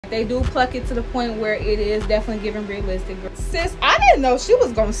they do pluck it to the point where it is definitely giving realistic. Sis, I didn't know she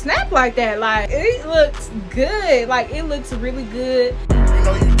was gonna snap like that. Like, it looks good. Like, it looks really good. You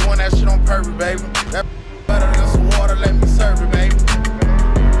know you doing that shit on purpose, baby. That better than some water, let me serve it, baby.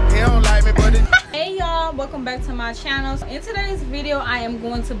 He don't like me, but it... Hey y'all, welcome back to my channel. In today's video, I am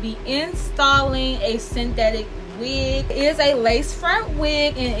going to be installing a synthetic wig. It is a lace front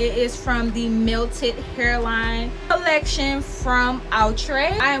wig, and it is from the Melted Hairline collection from Outre.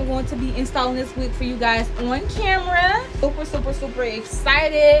 I am going to be installing this wig for you guys on camera. Super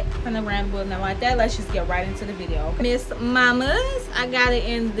excited. I'm gonna ramble nothing like that. Let's just get right into the video. Okay? Miss Mamas, I got it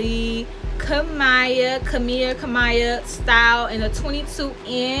in the Kamiyah style in a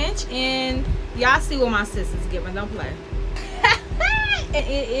 22-inch, and y'all see what my sis is giving. Don't play. And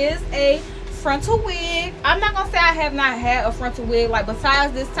it is a frontal wig. I'm not gonna say I have not had a frontal wig. Like,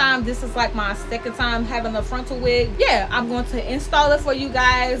 besides this time, this is like my second time having a frontal wig. Yeah, I'm going to install it for you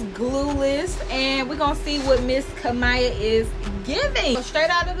guys glueless, and we're gonna see what Miss Kamiyah is giving. So straight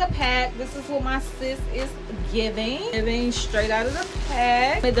out of the pack, this is what my sis is giving straight out of the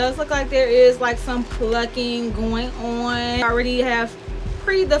pack. It does look like there is like some plucking going on. I already have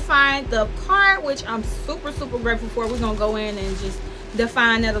predefined the part, which I'm super grateful for. We're gonna go in and just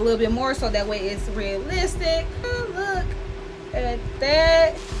define that a little bit more so that way it's realistic. Look at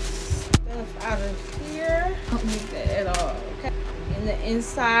that stuff out of here. Don't need that at all. Okay, in the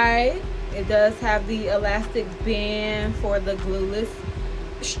inside it does have the elastic band for the glueless.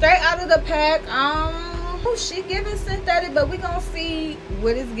 Straight out of the pack, she giving synthetic, but we're gonna see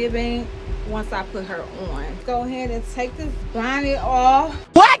what it's giving once I put her on. Go ahead and take this bonnet off.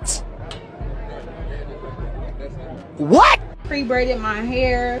 What? Pre-braided my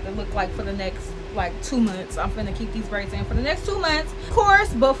hair to look like for the next like 2 months. I'm gonna keep these braids in for the next 2 months. Of course,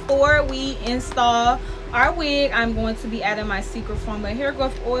 before we install our wig, I'm going to be adding my secret formula hair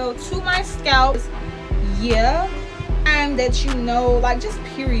growth oil to my scalp. Yeah, and that, you know, like, just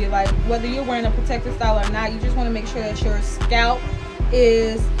period, like whether you're wearing a protective style or not, you just want to make sure that your scalp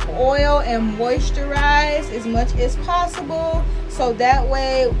is oil and moisturized as much as possible, so that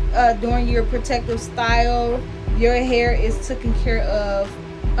way during your protective style your hair is taken care of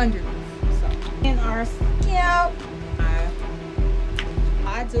underneath. So in our scalp,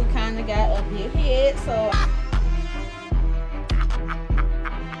 I do kind of got a big head, so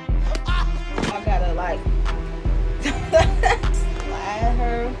I gotta like slide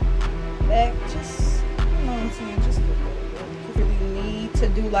her back, just, you know what I'm saying, just a little bit. You really need to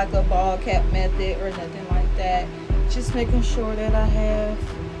do like a ball cap method or nothing like that. Just making sure that I have,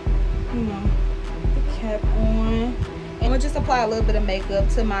 you know, the cap on. And I'm gonna just apply a little bit of makeup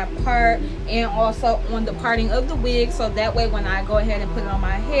to my part and also on the parting of the wig, so that way when I go ahead and put it on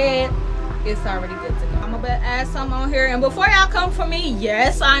my head, it's already good to go. I'm gonna add some on here, and before y'all come for me,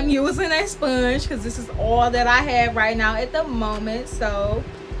 yes, I'm using a sponge because this is all that I have right now at the moment. So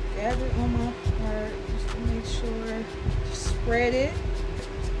gather it on my part just to make sure, just spread it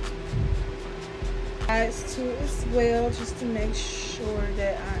sides too as well, just to make sure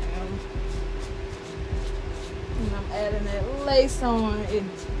that I am, and I'm adding that lace on it.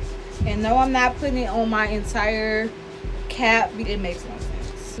 And no, I'm not putting it on my entire cap, it makes no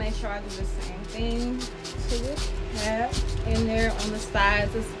sense. Make sure I do the same thing to the cap in there on the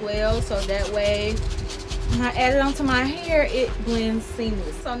sides as well, so that way when I add it onto my hair, it blends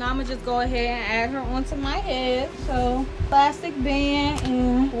seamless. So now I'm gonna just go ahead and add her onto my head. So plastic band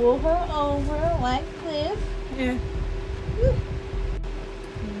and pull her over like this. Yeah.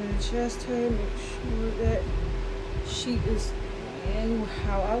 And adjust her, make sure that she is laying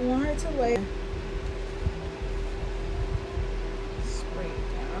how I want her to lay. Straight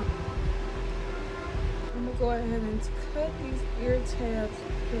down. I'm gonna go ahead and cut these ear tabs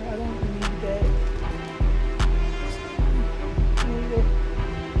here. I don't need that. Move it.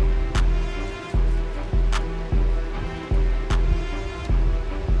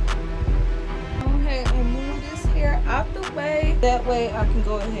 Go ahead and move this hair out the way. That way I can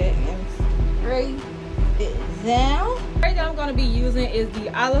go ahead and spray it down. Spray that I'm going to be using is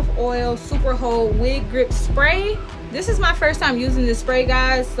the Olive Oil Super Hold Wig Grip Spray. This is my first time using this spray,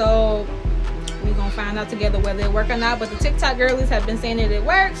 guys, so we're gonna find out together whether it works or not. But the TikTok girlies have been saying that it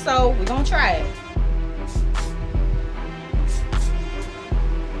works, so we're gonna try it.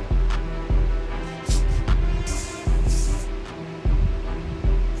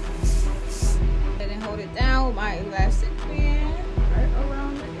 And hold it down with my elastic band right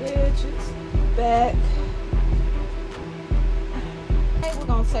around the edges, back. Okay, we're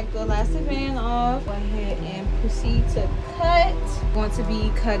gonna take the elastic band off. Go ahead and proceed to cut. I'm going to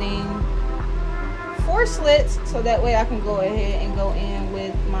be cutting 4 slits, so that way I can go ahead and go in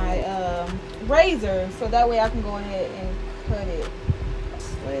with my razor, so that way I can go ahead and cut it.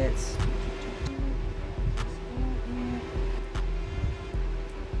 Slits.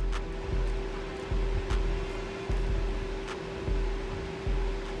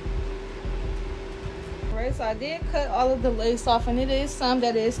 Alright, so I did cut all of the lace off, and it is some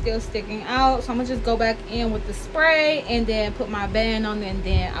that is still sticking out, so I'm gonna just go back in with the spray and then put my band on, and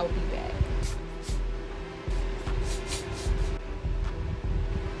then I'll be back.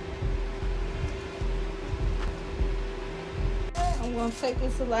 I'm gonna take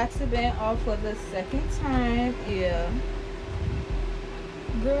this elastic band off for the second time. Yeah,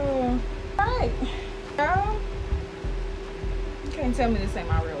 girl. Alright, girl, you can't tell me this ain't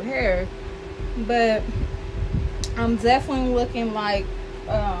my real hair, but I'm definitely looking like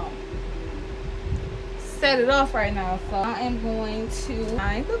set it off right now. So I am going to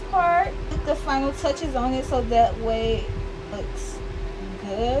line the part, put the final touches on it, so that way it looks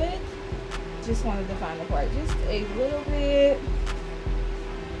good. Just want to define the part just a little bit.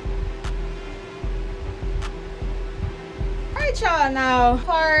 Alright, y'all, now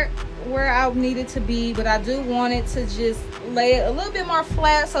part where I need it to be, but I do want it to just lay it a little bit more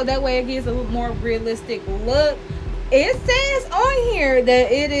flat, so that way it gives a little more realistic look. It says on here that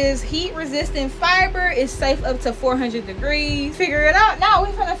it is heat resistant fiber. It's safe up to 400 degrees. Figure it out. Now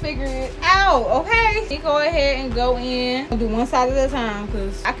we're gonna figure it out, okay? You go ahead and go in. I'll do one side at a time,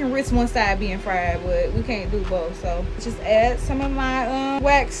 because I can risk one side being fried, but we can't do both. So just add some of my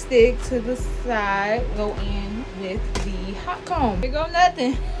wax stick to the side. Go in with the hot comb. Here go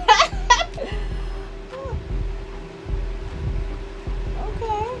nothing.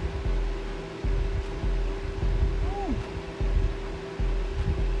 Okay.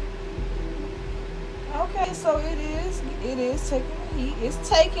 Okay, so it is taking the heat. It's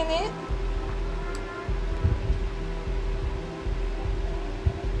taking it.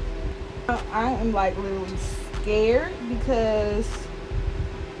 I am like literally scared, because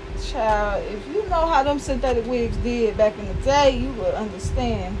child, if you know how them synthetic wigs did back in the day, you would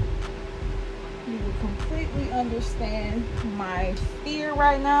understand. You would completely understand my fear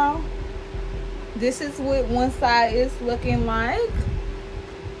right now. This is what one side is looking like,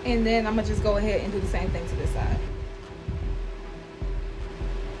 and then I'm gonna just go ahead and do the same thing to this side.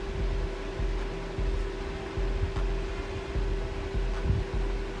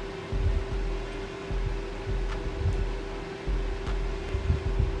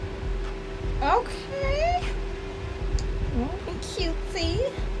 Okay,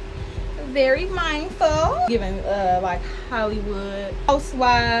 cutesy, very mindful, giving like Hollywood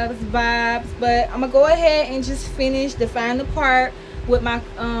housewives vibes. But I'm gonna go ahead and just define the part with my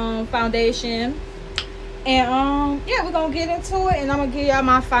foundation, and yeah, we're gonna get into it, and I'm gonna give y'all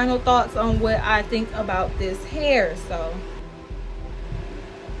my final thoughts on what I think about this hair. So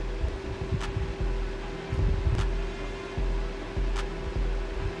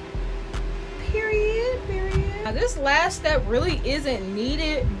now, this last step really isn't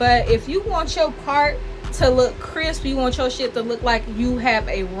needed, but if you want your part to look crisp, you want your shit to look like you have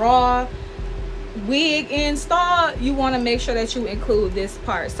a raw wig installed, you want to make sure that you include this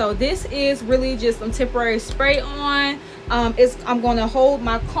part. So this is really just some temporary spray on. I'm going to hold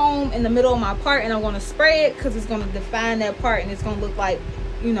my comb in the middle of my part, and I'm going to spray it, because it's going to define that part, and it's going to look like,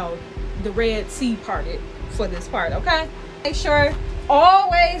 you know, the Red Sea parted for this part. Okay,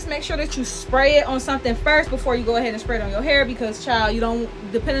 always make sure that you spray it on something first before you go ahead and spray it on your hair, because child, you don't,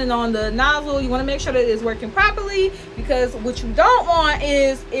 depending on the nozzle, you want to make sure that it's working properly, because what you don't want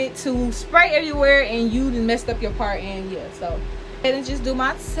is it to spray everywhere and you messed up your part. And yeah, so and just do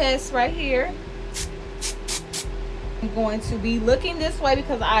my test right here. I'm going to be looking this way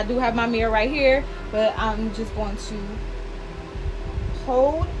because I do have my mirror right here, but I'm just going to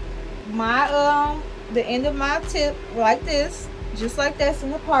hold my the end of my tip like this, just like that's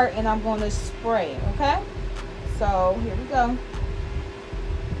in the part, and I'm going to spray. Okay, so here we go.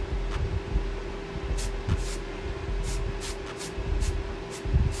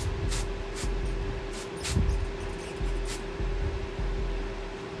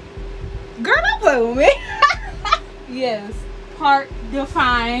 Girl, don't play with me. Yes, part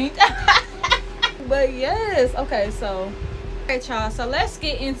defined. But yes, okay, so alright y'all, so let's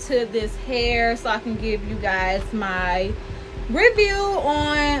get into this hair so I can give you guys my review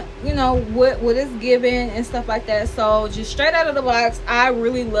on, you know, what it's giving and stuff like that. So just straight out of the box, I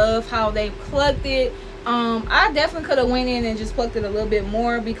really love how they plugged it. I definitely could have went in and just plucked it a little bit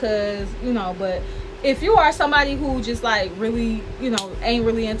more, because, you know, but if you are somebody who just like really, you know, ain't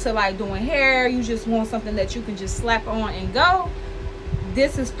really into like doing hair, you just want something that you can just slap on and go,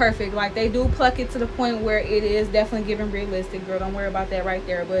 this is perfect. Like, they do pluck it to the point where it is definitely giving realistic. Girl, don't worry about that right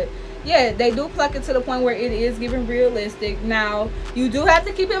there. But yeah, they do pluck it to the point where it is giving realistic. Now, you do have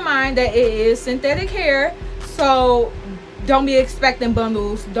to keep in mind that it is synthetic hair, so don't be expecting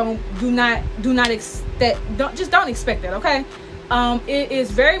bundles. Don't expect that, okay? It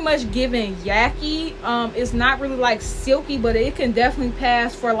is very much giving yucky. It's not really like silky, but it can definitely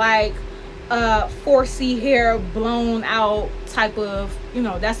pass for like 4C hair blown out type of, you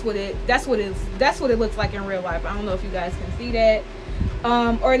know, that's what it looks like in real life. I don't know if you guys can see that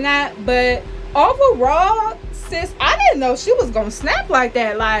or not, but overall, sis, I didn't know she was gonna snap like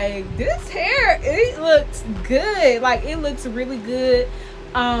that. Like, this hair, it looks good. Like, it looks really good.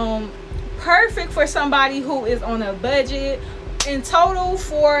 Perfect for somebody who is on a budget. In total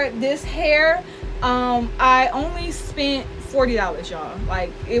for this hair, I only spent $40, y'all.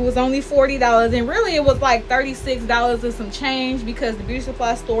 Like, it was only $40, and really it was like $36 and some change, because the beauty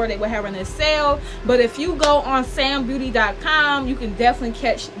supply store, they were having a sale. But if you go on sambeauty.com, you can definitely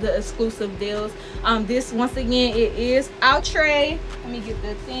catch the exclusive deals. This, once again, it is Outre. Let me get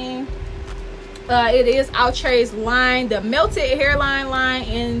the thing. It is Outre's line, the melted hairline line,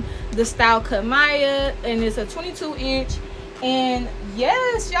 in the style Kamiyah, and it's a 22-inch. And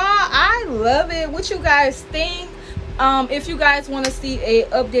yes, y'all, I love it. What you guys think? If you guys want to see a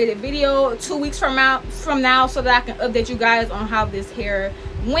updated video 2 weeks from now, so that I can update you guys on how this hair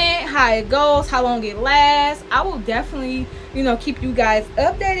went, how it goes, how long it lasts, I will definitely, you know, keep you guys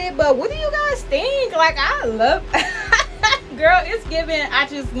updated. But what do you guys think? Like, I love girl, it's giving I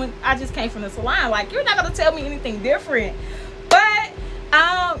just came from the salon. Like, you're not gonna tell me anything different. But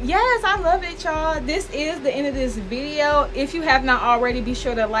yes, I love it, y'all. This is the end of this video. If you have not already, be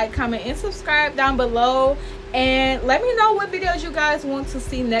sure to like, comment, and subscribe down below, and let me know what videos you guys want to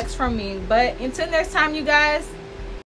see next from me. But until next time, you guys,